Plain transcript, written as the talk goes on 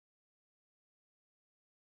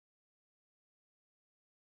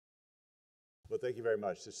Well, thank you very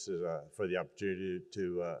much. This is for the opportunity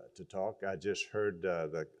to talk. I just heard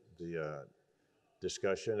the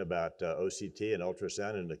discussion about OCT and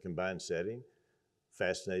ultrasound in the combined setting.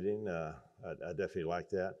 Fascinating. I definitely like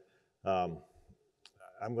that. I'm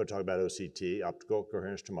going to talk about OCT, optical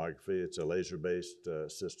coherence tomography. It's a laser-based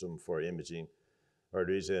system for imaging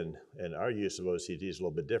arteries, and our use of OCT is a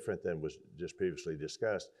little bit different than was just previously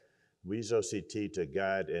discussed. We use OCT to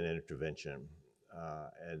guide an intervention,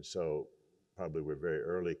 and so probably we're very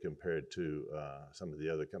early compared to some of the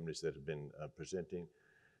other companies that have been presenting.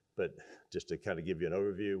 But just to kind of give you an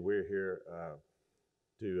overview, we're here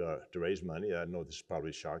to raise money. I know this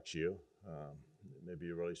probably shocks you. Maybe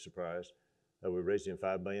you're really surprised. We're raising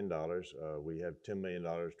 $5 million. We have $10 million,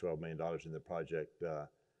 $12 million in the project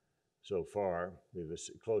so far. We've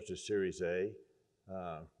closed a Series A.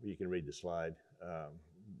 You can read the slide.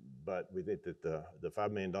 But we think that the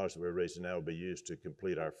 $5 million that we're raising now will be used to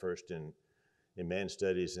complete our first in-man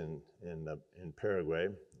studies in Paraguay.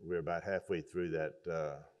 We're about halfway through that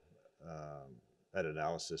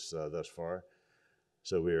analysis thus far.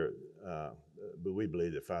 So but we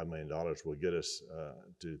believe that $5 million will get us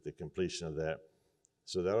to the completion of that.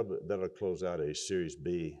 So that'll close out a Series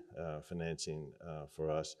B financing for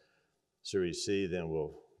us. Series C then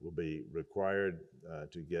will be required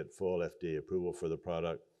to get full FDA approval for the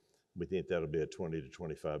product. We think that'll be a $20 to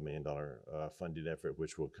 $25 million funding effort,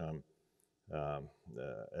 which will come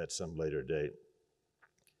at some later date.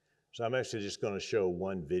 So I'm actually just going to show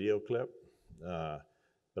one video clip.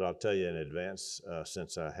 But I'll tell you in advance,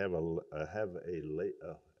 since I have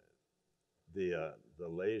the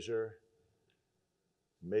laser,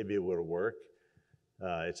 maybe it will work.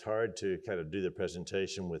 It's hard to kind of do the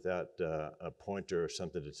presentation without a pointer or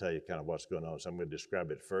something to tell you kind of what's going on. So I'm going to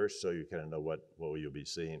describe it first so you kind of know what you'll be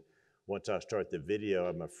seeing. Once I start the video,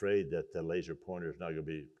 I'm afraid that the laser pointer is not going to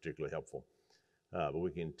be particularly helpful. But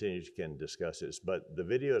we can discuss this. But the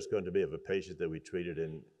video is going to be of a patient that we treated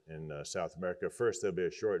in South America. First, there'll be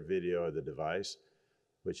a short video of the device,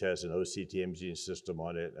 which has an OCT imaging system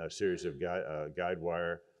on it, a series of guide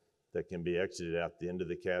wire that can be exited out the end of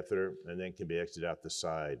the catheter and then can be exited out the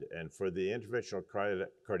side. And for the interventional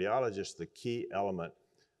cardiologist, the key element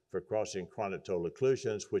for crossing chronic total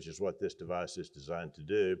occlusions, which is what this device is designed to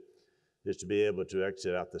do, is to be able to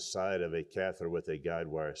exit out the side of a catheter with a guide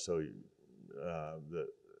wire. So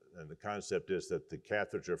the concept is that the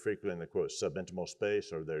catheters are frequently in the quote subintimal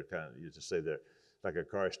space, or they're kind of, you just say they're like a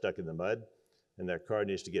car stuck in the mud, and that car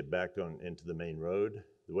needs to get back into the main road.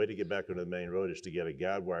 The way to get back onto the main road is to get a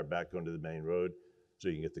guide wire back onto the main road so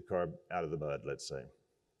you can get the car out of the mud, let's say.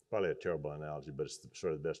 Probably a terrible analogy, but it's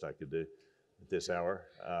sort of the best I could do at this hour.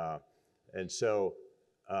 And so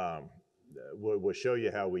we'll show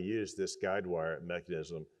you how we use this guide wire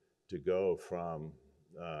mechanism to go from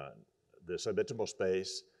the subintimal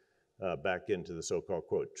space back into the so-called,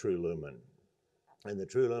 quote, true lumen. And the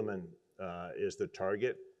true lumen is the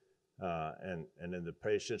target. And in the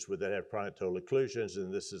patients that have chronic total occlusions,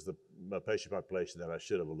 and this is the patient population that I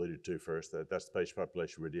should have alluded to first, that's the patient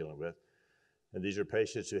population we're dealing with. And these are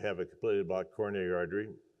patients who have a completely blocked coronary artery.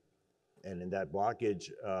 And in that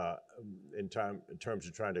blockage, in terms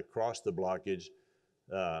of trying to cross the blockage,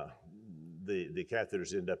 the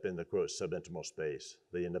catheters end up in the, quote, subintimal space.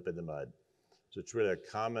 They end up in the mud. So it's really a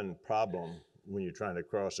common problem when you're trying to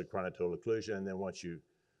cross a chronic total occlusion. And then once you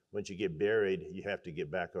get buried, you have to get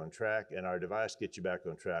back on track. And our device gets you back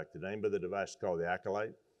on track. The name of the device is called the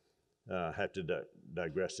Acolyte. I have to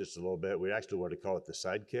digress just a little bit. We actually want to call it the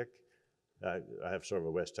Sidekick. I have sort of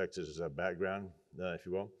a West Texas background, if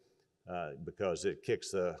you will, because it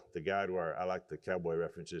kicks the guide wire. I like the cowboy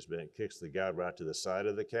references, but it kicks the guide right to the side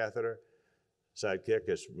of the catheter. Sidekick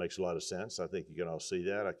makes a lot of sense. I think you can all see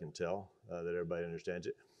that. I can tell that everybody understands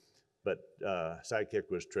it. But Sidekick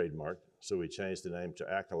was trademarked, so we changed the name to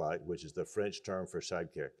Acolyte, which is the French term for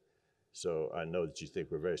sidekick. So I know that you think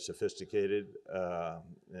we're very sophisticated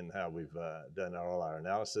in how we've done all our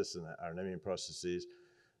analysis and our naming processes.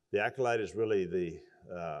 The Acolyte is really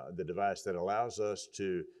the device that allows us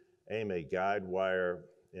to aim a guide wire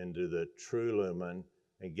into the true lumen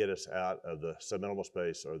and get us out of the subminimal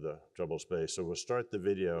space or the trouble space. So we'll start the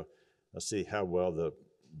video. Let's see how well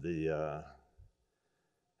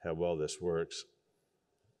how well this works.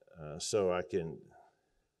 So I can,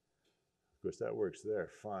 of course that works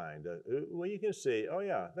there, fine. Well, you can see, oh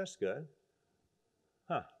yeah, that's good.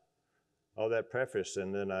 Huh, all that preface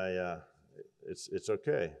and then it's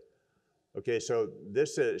okay. Okay, so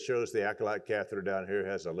this shows the Acolyte catheter down here. It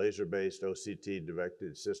has a laser-based OCT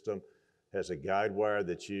directed system, has a guide wire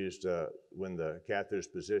that's used when the catheter is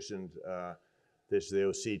positioned. This is the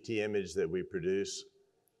OCT image that we produce.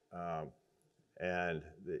 and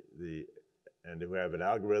and we have an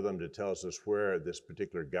algorithm that tells us where this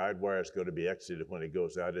particular guide wire is going to be exited when it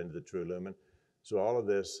goes out into the true lumen. So all of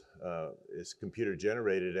this is computer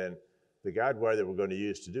generated, and the guide wire that we're going to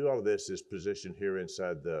use to do all of this is positioned here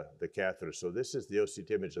inside the catheter. So this is the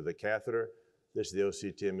OCT image of the catheter. This is the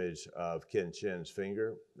OCT image of Ken Chen's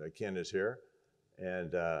finger. Ken is here.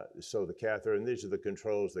 And so the catheter, and these are the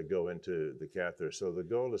controls that go into the catheter. So the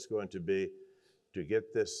goal is going to be to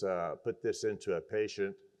get this, put this into a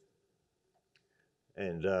patient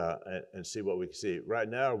and see what we can see. Right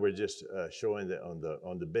now, we're just showing that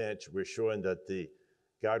on the bench, we're showing that the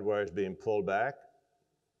guide wire is being pulled back.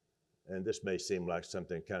 And this may seem like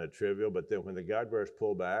something kind of trivial, but then when the guide wire is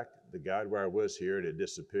pulled back, the guide wire was here and it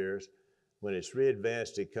disappears. When it's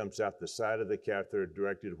re-advanced, it comes out the side of the catheter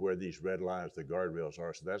directed where these red lines, the guardrails,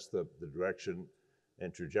 are. So that's the direction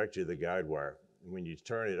and trajectory of the guide wire. When you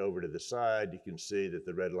turn it over to the side, you can see that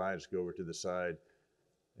the red lines go over to the side.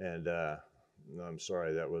 And no, I'm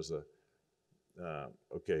sorry, that was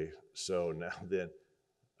okay. So now then,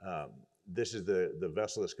 this is the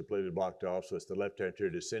vessel that's completely blocked off. So it's the left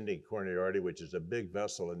anterior descending coronary artery, which is a big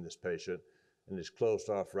vessel in this patient, and it's closed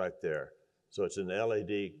off right there. So it's an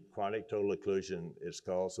LAD, chronic total occlusion, it's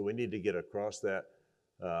called. So we need to get across that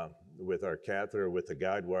with our catheter, with the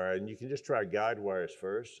guide wire. And you can just try guide wires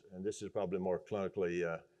first. And this is probably more clinically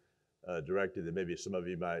directed than maybe some of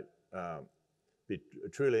you might be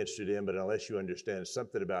truly interested in. But unless you understand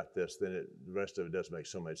something about this, then the rest of it doesn't make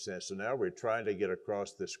so much sense. So now we're trying to get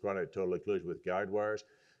across this chronic total occlusion with guide wires.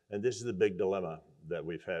 And this is the big dilemma that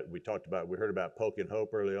we heard about poke and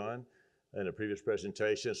hope early on in a previous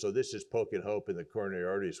presentation. So this is poke and hope in the coronary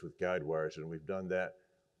arteries with guide wires, and we've done that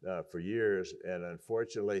for years. And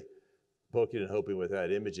unfortunately, poking and hoping without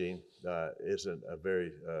imaging has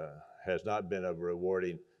not been a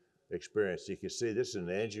rewarding experience. You can see this is an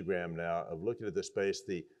angiogram now of looking at the space.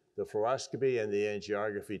 The fluoroscopy and the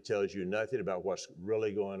angiography tells you nothing about what's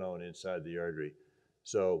really going on inside the artery.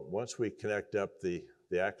 So once we connect up the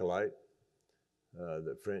acolyte,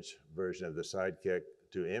 the French version of the sidekick,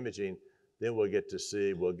 to imaging, then we'll get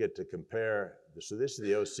to compare. So this is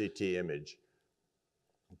the OCT image.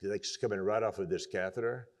 It's coming right off of this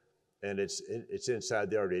catheter, and it's inside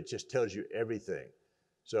the artery. It just tells you everything.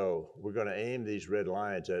 So we're going to aim these red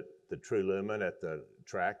lines at the true lumen, at the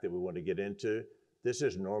tract that we want to get into. This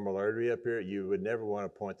is normal artery up here. You would never want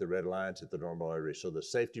to point the red lines at the normal artery. So the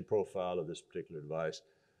safety profile of this particular device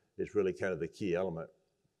is really kind of the key element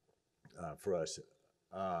for us.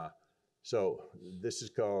 So this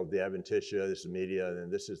is called the adventitia, this is media, and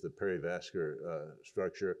then this is the perivascular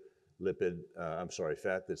structure,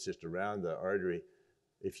 fat that's just around the artery.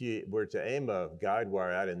 If you were to aim a guide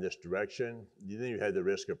wire out in this direction, then you had the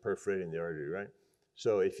risk of perforating the artery, right?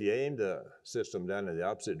 So if you aim the system down in the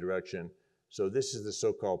opposite direction, so this is the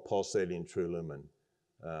so-called pulsating true lumen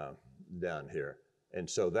down here. And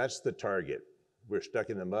so that's the target. We're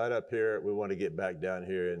stuck in the mud up here. We want to get back down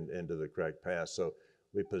here and into the correct path. So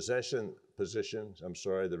we position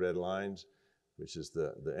the red lines, which is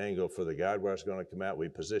the angle for the guide wire is going to come out. We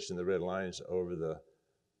position the red lines over the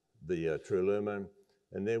true lumen,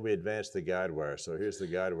 and then we advance the guide wire. So here's the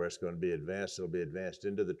guide wire. It's going to be advanced. It'll be advanced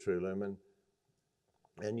into the true lumen.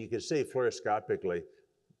 And you can see fluoroscopically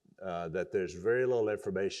that there's very little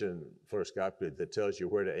information fluoroscopically that tells you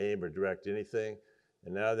where to aim or direct anything.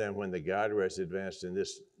 And now then, when the guide wire is advanced in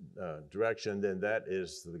this direction, then that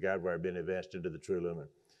is the guide wire being advanced into the true lumen.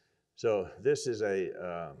 So this is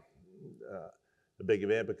a big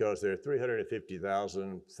event because there are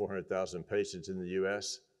 350,000, 400,000 patients in the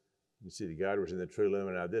US. You see the guide wires in the true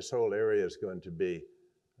lumen. Now this whole area is going to be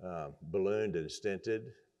ballooned and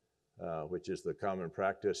stented, which is the common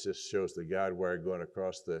practice. This shows the guide wire going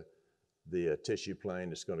across the tissue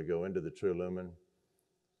plane. It's going to go into the true lumen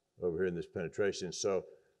over here in this penetration. So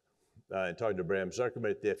in talking to Bram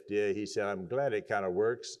Zuckerman at the FDA, he said, I'm glad it kind of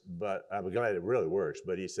works, but I'm glad it really works.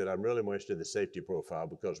 But he said, I'm really more interested in the safety profile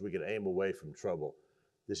because we can aim away from trouble.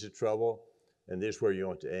 This is trouble, and this is where you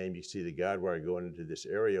want to aim. You see the guide wire going into this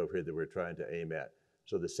area over here that we're trying to aim at.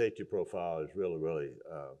 So the safety profile is really, really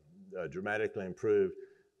dramatically improved.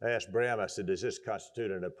 I asked Bram, I said, does this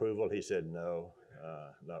constitute an approval? He said, no,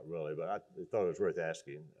 not really, but I thought it was worth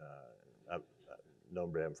asking. I've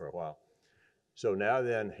known Bram for a while. So now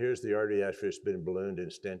then, here's the artery after it's been ballooned and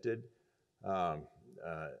stented.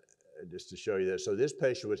 Just to show you this. So this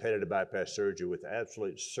patient was headed to bypass surgery with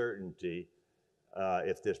absolute certainty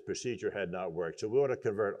if this procedure had not worked. So we want to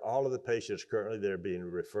convert all of the patients currently that are being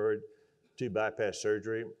referred to bypass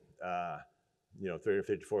surgery,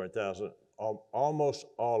 354,000, almost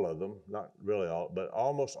all of them, not really all, but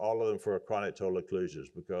almost all of them for chronic total occlusions,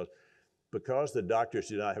 because because the doctors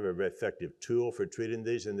do not have a very effective tool for treating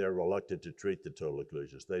these, and they're reluctant to treat the total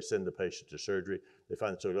occlusions. They send the patient to surgery. They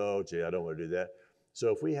find the surgeon, oh, gee, I don't want to do that. So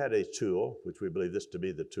if we had a tool, which we believe this to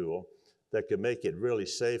be the tool, that could make it really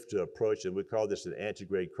safe to approach, and we call this an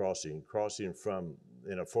antegrade crossing, crossing from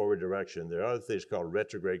in a forward direction. There are other things called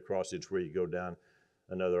retrograde crossings where you go down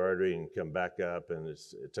another artery and come back up, and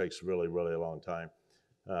it takes really, really a long time.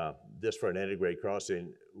 This for an antegrade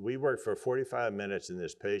crossing, we worked for 45 minutes in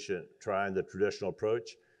this patient trying the traditional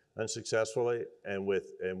approach unsuccessfully, and with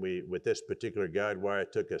this particular guide wire,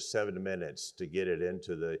 it took us 7 minutes to get it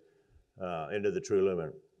into the true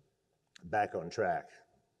lumen, back on track,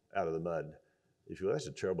 out of the mud. If you will, that's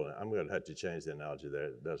a terrible, I'm going to have to change the analogy there.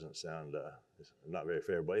 It doesn't sound not very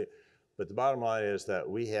fair, but the bottom line is that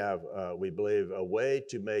we have, we believe, a way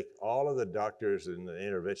to make all of the doctors and the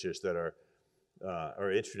interventionists that are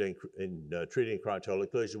interested in treating chronic total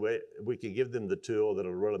occlusion, we can give them the tool that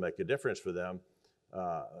will really make a difference for them,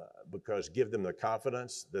 because give them the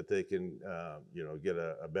confidence that they can, get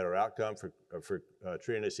a better outcome for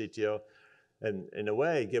treating a CTO, and in a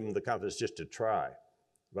way, give them the confidence just to try.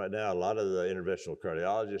 Right now, a lot of the interventional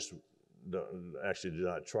cardiologists actually do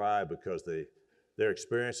not try because their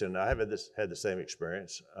experience, and I have had the same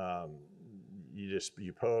experience.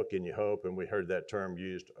 You poke and you hope, and we heard that term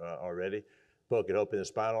used already. Poke and hope in the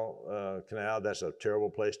spinal canal, that's a terrible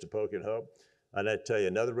place to poke and hope. And I'd tell you,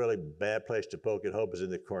 another really bad place to poke and hope is in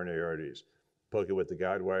the coronary arteries. Poke it with the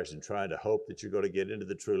guide wires and trying to hope that you're going to get into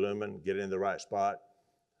the true lumen, get in the right spot,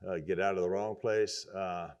 get out of the wrong place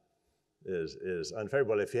is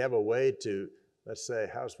unfavorable. If you have a way to, let's say,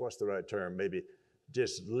 what's the right term? Maybe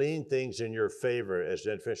just lean things in your favor as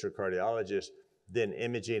an interventional cardiologist, then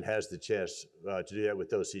imaging has the chance to do that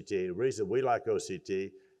with OCT. The reason we like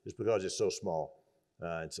OCT is because it's so small.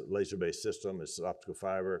 It's a laser-based system, it's optical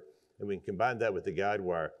fiber, and we can combine that with the guide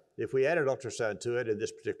wire. If we added ultrasound to it in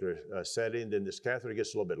this particular setting, then this catheter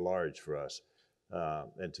gets a little bit large for us.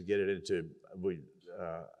 And to get it into,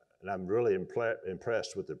 and I'm really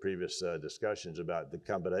impressed with the previous discussions about the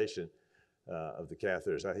combination of the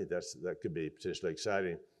catheters. I think that could be potentially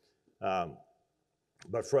exciting.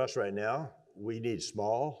 But for us right now, we need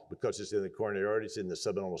small because it's in the coronary arteries, in the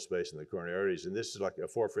subnormal space in the coronary arteries. And this is like a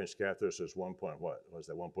 4-French catheter, so it's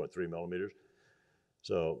 1.3 millimeters.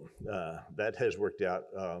 So that has worked out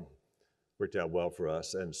well for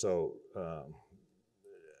us. And so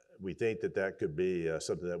we think that could be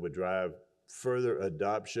something that would drive further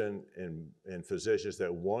adoption in physicians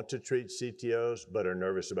that want to treat CTOs but are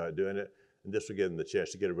nervous about doing it. And this will give them the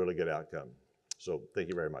chance to get a really good outcome. So thank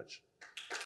you very much.